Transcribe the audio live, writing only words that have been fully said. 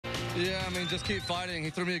Yeah, I mean, just keep fighting. He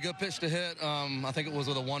threw me a good pitch to hit. I think it was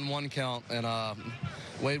with a 1-1 count, and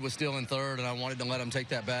Wade was still in third, and I wanted to let him take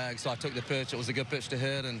that bag, so I took the pitch. It was a good pitch to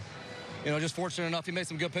hit, and just fortunate enough, he made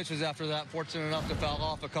some good pitches after that. Fortunate enough to foul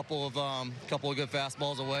off a couple of good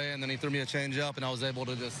fastballs away, and then he threw me a changeup, and I was able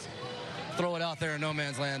to just throw it out there in no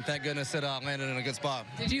man's land. Thank goodness it landed in a good spot.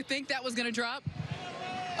 Did you think that was going to drop?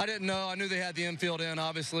 I didn't know. I knew they had the infield in.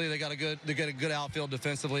 Obviously, they get a good outfield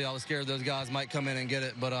defensively. I was scared those guys might come in and get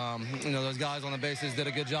it, but those guys on the bases did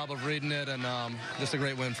a good job of reading it, and just a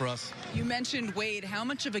great win for us. You mentioned Wade. How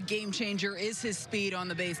much of a game changer is his speed on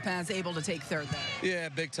the base paths, able to take third there? Yeah,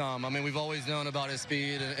 big time. I mean, we've always known about his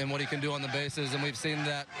speed and what he can do on the bases, and we've seen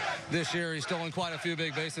that this year. He's stolen quite a few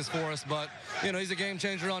big bases for us, but he's a game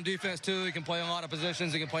changer on defense too. He can play in a lot of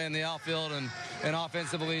positions. He can play in the outfield, and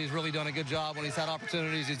offensively, he's really done a good job when he's had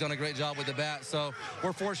opportunities. He's done a great job with the bat, so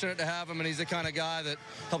we're fortunate to have him, and he's the kind of guy that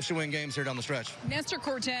helps you win games here down the stretch. Nestor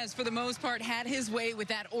Cortez, for the most part, had his way with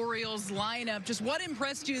that Orioles lineup. Just what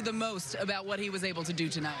impressed you the most about what he was able to do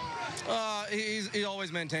tonight? He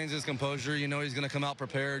always maintains his composure. He's going to come out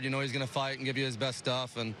prepared. He's going to fight and give you his best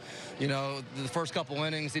stuff, and the first couple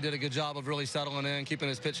innings, he did a good job of really settling in, keeping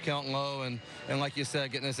his pitch count low, and like you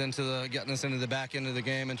said, getting us into the back end of the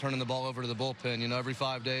game and turning the ball over to the bullpen. Every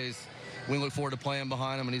 5 days, we look forward to playing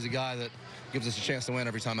behind him, and he's a guy that gives us a chance to win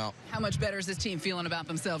every time out. How much better is this team feeling about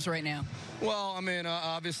themselves right now? Well, I mean,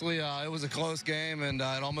 obviously, it was a close game, and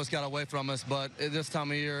it almost got away from us. But at this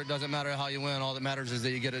time of year, it doesn't matter how you win. All that matters is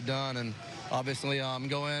that you get it done. And obviously,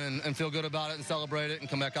 go in and feel good about it and celebrate it and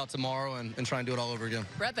come back out tomorrow and try and do it all over again.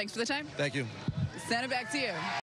 Brett, thanks for the time. Thank you. Send it back to you.